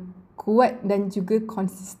politik yang kuat dan juga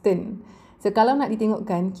konsisten. So kalau nak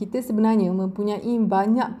ditengokkan, kita sebenarnya mempunyai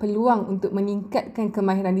banyak peluang untuk meningkatkan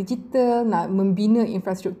kemahiran digital, nak membina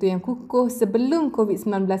infrastruktur yang kukuh sebelum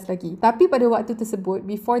COVID-19 lagi. Tapi pada waktu tersebut,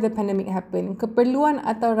 before the pandemic happened, keperluan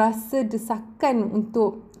atau rasa desakan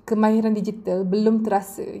untuk kemahiran digital belum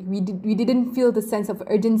terasa. We didn't feel the sense of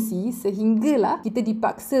urgency sehinggalah kita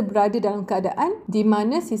dipaksa berada dalam keadaan di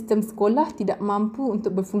mana sistem sekolah tidak mampu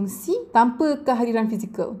untuk berfungsi tanpa kehadiran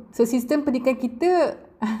fizikal. So sistem pendidikan kita,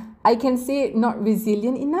 I can say not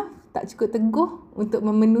resilient enough, tak cukup teguh untuk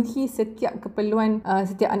memenuhi setiap keperluan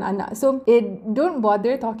setiap anak-anak. So don't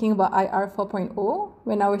bother talking about IR 4.0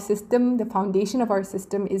 when our system, the foundation of our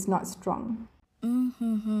system is not strong.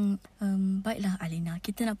 Baiklah Alina,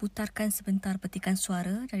 kita nak putarkan sebentar petikan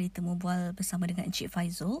suara dari temu bual bersama dengan Encik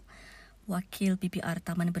Faizul, Wakil PPR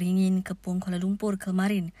Taman Beringin Kepong Kuala Lumpur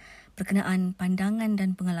kemarin berkenaan pandangan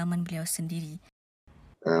dan pengalaman beliau sendiri.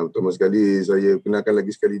 Pertama sekali saya kenalkan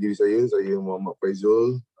lagi sekali diri saya Muhammad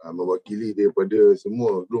Faizul, mewakili daripada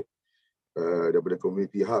semua grup daripada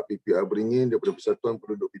Community Hub PPR Beringin, daripada Persatuan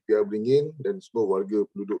Penduduk PPR Beringin dan semua warga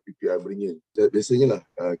penduduk PPR Beringin. Biasanya lah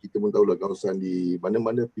kita pun tahulah kawasan di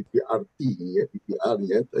mana-mana PPRT ni PPR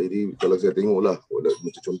ni jadi kalau saya tengoklah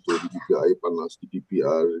macam contoh di PPR Air Panas, di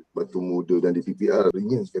PPR Batu Muda dan di PPR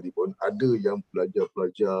Beringin sekalipun ada yang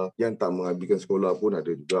pelajar-pelajar yang tak menghabiskan sekolah pun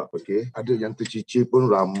ada juga. Okey, ada yang tercicir pun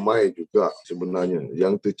ramai juga sebenarnya.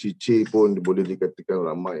 Yang tercicir pun boleh dikatakan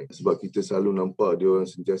ramai sebab kita selalu nampak dia orang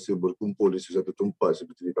sentiasa berkumpul di sesuatu tempat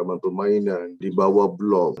seperti di taman permainan, di bawah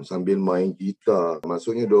blok sambil main gitar.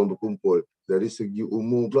 Maksudnya diorang berkumpul. Dari segi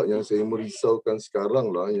umur pula yang saya merisaukan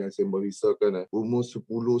sekarang lah, umur 10,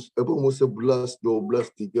 umur 11,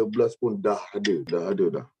 12, 13 pun dah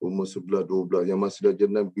ada. Umur 11, 12 yang masih dah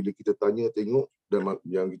jenam bila kita tanya tengok, dan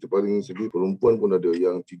yang kita paling sedih perempuan pun ada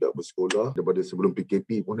yang tidak bersekolah daripada sebelum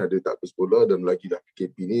PKP pun ada tak bersekolah dan lagi dah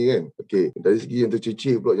PKP ni kan. Okey, dari segi yang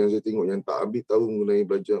tercicir pula yang saya tengok yang tak ambil tahu mengenai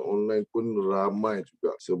belajar online pun ramai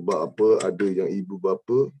juga. Sebab apa? Ada yang ibu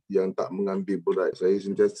bapa yang tak mengambil berat. Saya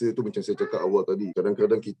sentiasa tu macam saya cakap awal tadi,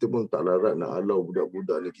 kadang-kadang kita pun tak larat nak halau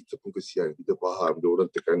budak-budak ni, kita pun kesian, kita faham dia orang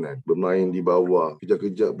tekanan bermain di bawah,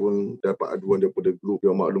 kejap-kejap pun dapat aduan daripada grup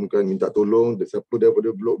yang maklumkan minta tolong, siapa daripada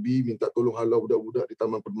blok B minta tolong halau budak-budak di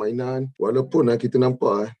taman permainan. Walaupun kita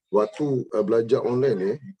nampak waktu belajar online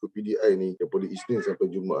ni ikut PDI ni daripada Isnin sampai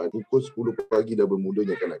Jumaat pukul 10 pagi dah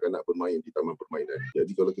bermulanya kanak-kanak bermain di taman permainan.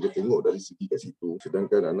 Jadi kalau kita tengok dari segi kat situ,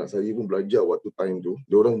 sedangkan anak saya pun belajar waktu time tu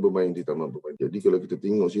diorang bermain di taman permainan. Jadi kalau kita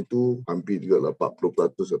tengok situ hampir juga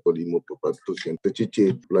 40% atau 50% yang tercicir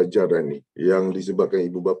pelajaran ni yang disebabkan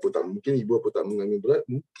ibu bapa tak mengambil berat,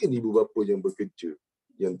 mungkin ibu bapa yang bekerja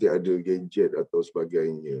yang tiada gadget atau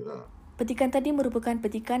sebagainya. Petikan tadi merupakan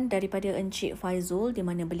petikan daripada Encik Faizul di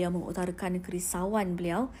mana beliau mengutarakan kerisauan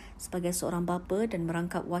beliau sebagai seorang bapa dan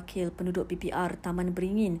merangkap wakil penduduk PPR Taman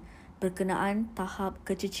Beringin berkenaan tahap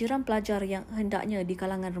keciciran pelajar yang hendaknya di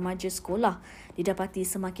kalangan remaja sekolah didapati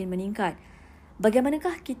semakin meningkat.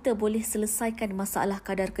 Bagaimanakah kita boleh selesaikan masalah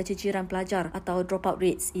kadar keciciran pelajar atau dropout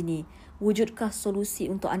rates ini? Wujudkah solusi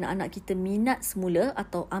untuk anak-anak kita minat semula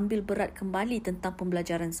atau ambil berat kembali tentang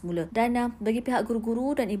pembelajaran semula? Dan bagi pihak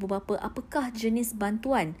guru-guru dan ibu bapa, apakah jenis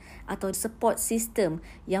bantuan atau support system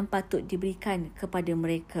yang patut diberikan kepada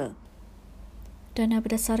mereka? Dan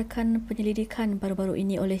berdasarkan penyelidikan baru-baru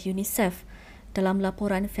ini oleh UNICEF dalam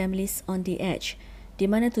laporan Families on the Edge, di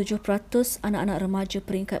mana 7% anak-anak remaja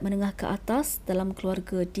peringkat menengah ke atas dalam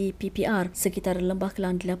keluarga di PPR sekitar Lembah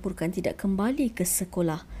Kelang dilaporkan tidak kembali ke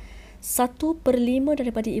sekolah. 1/5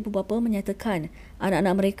 daripada ibu bapa menyatakan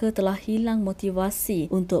anak-anak mereka telah hilang motivasi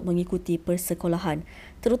untuk mengikuti persekolahan,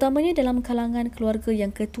 terutamanya dalam kalangan keluarga yang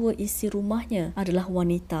ketua isi rumahnya adalah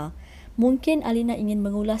wanita. Mungkin Alina ingin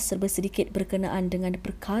mengulas serba sedikit berkenaan dengan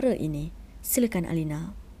perkara ini. Silakan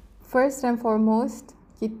Alina. First and foremost,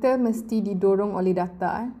 kita mesti didorong oleh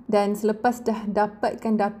data dan selepas dah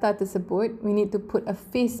dapatkan data tersebut, we need to put a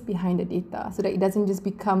face behind the data so that it doesn't just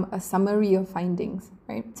become a summary of findings,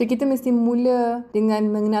 right? So kita mesti mula dengan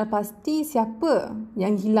mengenal pasti siapa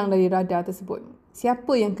yang hilang dari radar tersebut,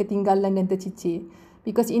 siapa yang ketinggalan dan tercicir,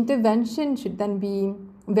 because intervention should then be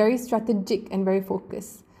very strategic and very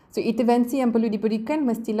focused. So intervensi yang perlu diberikan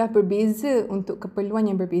mestilah berbeza untuk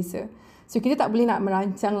keperluan yang berbeza. So kita tak boleh nak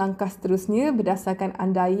merancang langkah seterusnya berdasarkan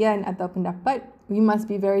andaian atau pendapat. we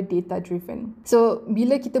must be very data driven. So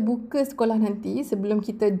bila kita buka sekolah nanti, sebelum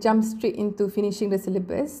kita jump straight into finishing the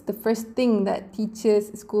syllabus, the first thing that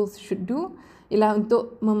teachers, schools should do ialah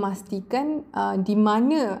untuk memastikan di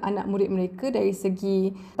mana anak murid mereka dari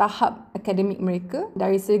segi tahap akademik mereka,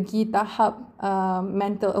 dari segi tahap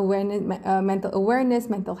mental awareness,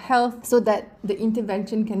 mental health, so that the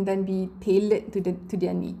intervention can then be tailored to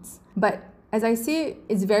their needs. But as I say,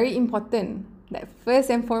 it's very important that first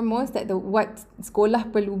and foremost that what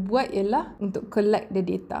sekolah perlu buat ialah untuk collect the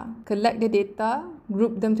data,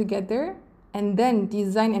 group them together, and then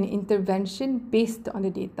design an intervention based on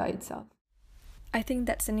the data itself. I think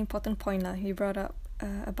that's an important point you brought up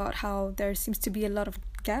about how there seems to be a lot of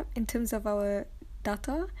gap in terms of our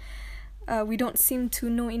data. We don't seem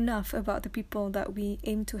to know enough about the people that we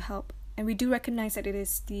aim to help. And we do recognize that it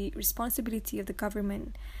is the responsibility of the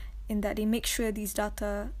government in that they make sure these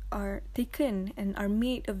data are taken and are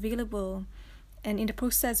made available. And in the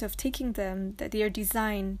process of taking them, that they are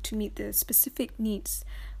designed to meet the specific needs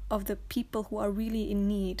of the people who are really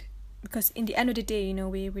in need. Because in the end of the day,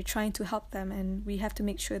 we're trying to help them and we have to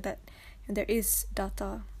make sure that there is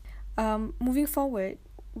data. Moving forward,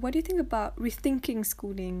 what do you think about rethinking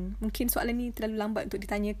schooling? Mungkin soalan ni terlalu lambat untuk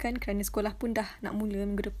ditanyakan kerana sekolah pun dah nak mula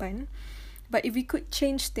minggu depan. But if we could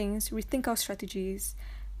change things, rethink our strategies,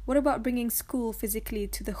 what about bringing school physically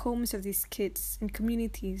to the homes of these kids and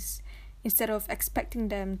communities instead of expecting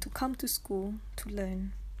them to come to school to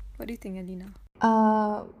learn? What do you think, Alina?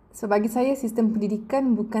 So bagi saya, sistem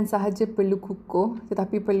pendidikan bukan sahaja perlu kukuh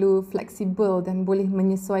tetapi perlu fleksibel dan boleh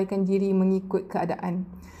menyesuaikan diri mengikut keadaan.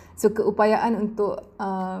 So keupayaan untuk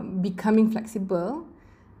becoming flexible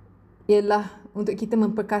ialah untuk kita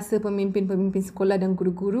memperkasa pemimpin-pemimpin sekolah dan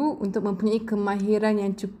guru-guru untuk mempunyai kemahiran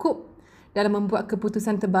yang cukup dalam membuat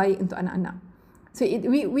keputusan terbaik untuk anak-anak. So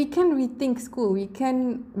we can rethink school, we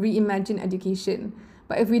can reimagine education.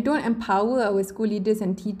 But if we don't empower our school leaders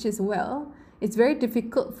and teachers well, it's very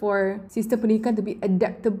difficult for sistem pendidikan to be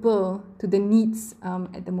adaptable to the needs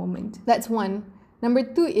at the moment. That's one. Number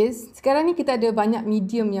two is, sekarang ni kita ada banyak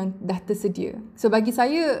medium yang dah tersedia. So bagi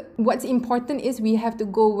saya, what's important is we have to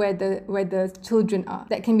go where the children are.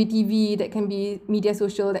 That can be TV, that can be media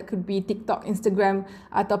social, that could be TikTok, Instagram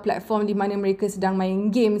atau platform di mana mereka sedang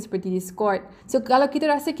main game seperti Discord. So kalau kita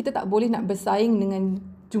rasa kita tak boleh nak bersaing dengan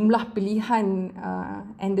jumlah pilihan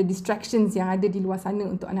and the distractions yang ada di luar sana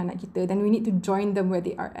untuk anak-anak kita, then we need to join them where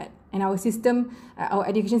they are at. And our system, our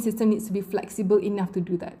education system needs to be flexible enough to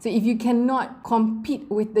do that. So if you cannot compete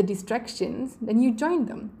with the distractions, then you join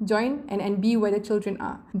them. Join and be where the children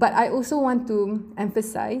are. But I also want to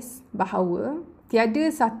emphasize bahawa tiada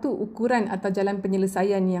satu ukuran atau jalan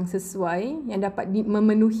penyelesaian yang sesuai yang dapat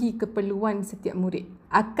memenuhi keperluan setiap murid.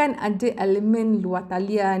 Akan ada elemen luar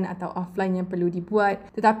talian atau offline yang perlu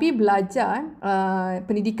dibuat. Tetapi belajar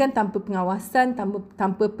pendidikan tanpa pengawasan,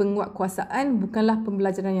 tanpa penguatkuasaan bukanlah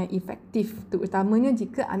pembelajaran yang efektif, terutamanya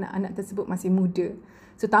jika anak-anak tersebut masih muda.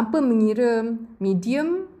 So tanpa mengira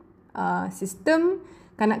medium, sistem,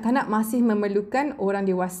 kanak-kanak masih memerlukan orang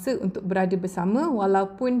dewasa untuk berada bersama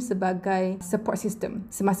walaupun sebagai support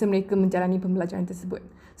system semasa mereka menjalani pembelajaran tersebut.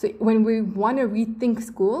 So when we want to rethink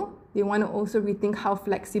school, they want to also rethink how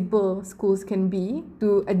flexible schools can be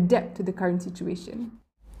to adapt to the current situation.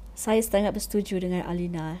 Saya sangat bersetuju dengan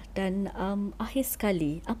Alina dan akhir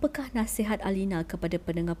sekali, apakah nasihat Alina kepada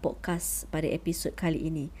pendengar podcast pada episod kali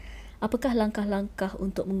ini? Apakah langkah-langkah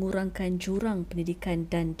untuk mengurangkan jurang pendidikan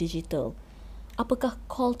dan digital? Apakah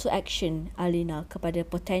call to action Alina kepada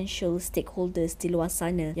potential stakeholders di luar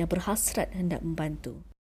sana yang berhasrat hendak membantu?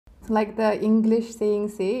 Like the English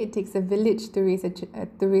saying say, it takes a village to raise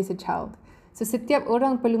a child. So setiap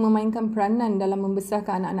orang perlu memainkan peranan dalam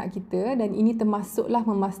membesarkan anak-anak kita dan ini termasuklah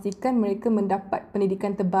memastikan mereka mendapat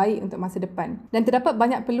pendidikan terbaik untuk masa depan. Dan terdapat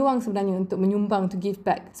banyak peluang sebenarnya untuk menyumbang, to give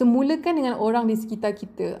back. So mulakan dengan orang di sekitar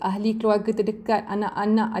kita, ahli keluarga terdekat,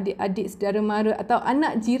 anak-anak, adik-adik, saudara mara atau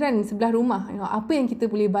anak jiran sebelah rumah. Apa yang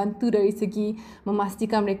kita boleh bantu dari segi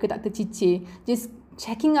memastikan mereka tak tercicir. Just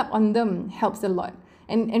checking up on them helps a lot.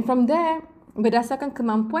 And from there, berdasarkan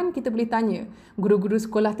kemampuan kita boleh tanya guru-guru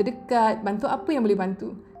sekolah terdekat, bantu apa yang boleh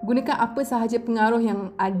bantu. Gunakan apa sahaja pengaruh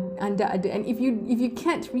yang anda ada. And if you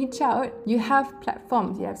can't reach out, you have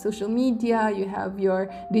platforms, you have social media, you have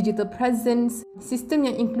your digital presence. Sistem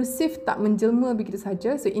yang inklusif tak menjelma begitu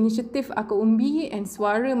saja. So inisiatif Akar Umbi and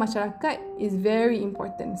suara masyarakat is very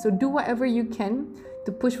important. So do whatever you can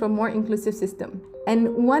to push for more inclusive system.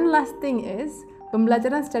 And one last thing is,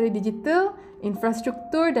 pembelajaran secara digital,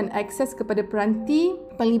 infrastruktur dan akses kepada peranti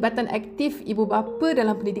Penglibatan aktif ibu bapa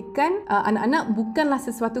dalam pendidikan anak-anak bukanlah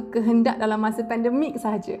sesuatu kehendak dalam masa pandemik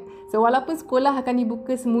sahaja. So walaupun sekolah akan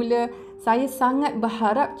dibuka semula, saya sangat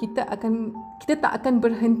berharap kita tak akan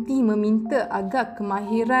berhenti meminta agar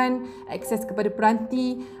kemahiran, akses kepada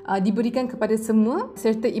peranti diberikan kepada semua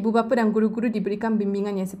serta ibu bapa dan guru-guru diberikan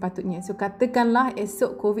bimbingan yang sepatutnya. So katakanlah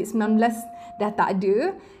esok COVID-19 dah tak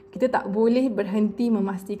ada, kita tak boleh berhenti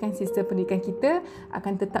memastikan sistem pendidikan kita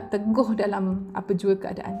akan tetap teguh dalam apa jua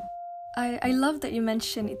keadaan. I love that you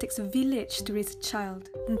mentioned it takes a village to raise a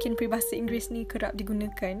child. Mungkin peribahasa Inggeris ni kerap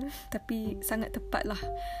digunakan, tapi sangat tepatlah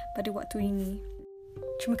pada waktu ini.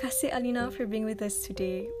 Terima kasih Alina for being with us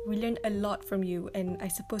today. We learned a lot from you and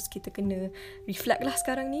I suppose kita kena reflect lah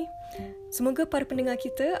sekarang ni. Semoga para pendengar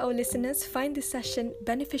kita, our listeners, find this session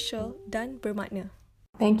beneficial dan bermakna.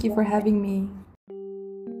 Thank you for having me.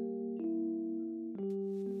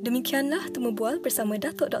 Demikianlah Temu Bual bersama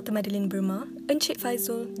Datuk Dr. Madeline Burma, Encik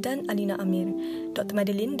Faizul dan Alina Amir. Dr.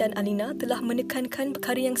 Madeline dan Alina telah menekankan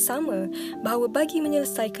perkara yang sama bahawa bagi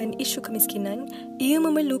menyelesaikan isu kemiskinan, ia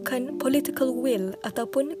memerlukan political will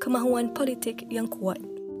ataupun kemahuan politik yang kuat.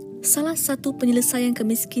 Salah satu penyelesaian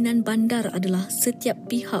kemiskinan bandar adalah setiap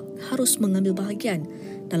pihak harus mengambil bahagian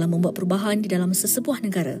dalam membuat perubahan di dalam sesebuah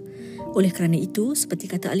negara. Oleh kerana itu,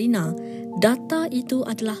 seperti kata Alina, data itu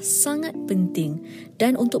adalah sangat penting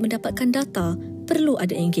dan untuk mendapatkan data, perlu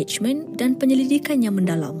ada engagement dan penyelidikan yang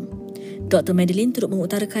mendalam. Dr. Madeline turut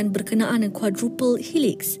mengutarakan berkenaan dengan quadruple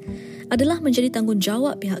helix adalah menjadi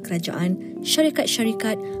tanggungjawab pihak kerajaan,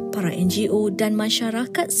 syarikat-syarikat, para NGO dan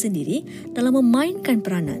masyarakat sendiri dalam memainkan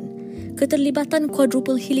peranan. Keterlibatan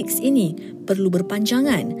quadruple helix ini perlu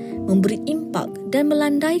berpanjangan, memberi impak dan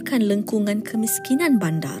melandaikan lengkungan kemiskinan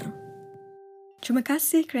bandar. Terima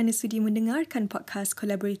kasih kerana sudi mendengarkan podcast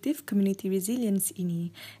Collaborative Community Resilience ini.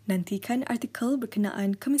 Nantikan artikel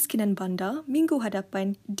berkenaan kemiskinan bandar minggu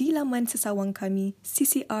hadapan di laman sesawang kami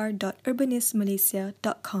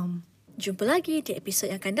ccr.urbanismalaysia.com. Jumpa lagi di episod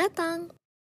yang akan datang.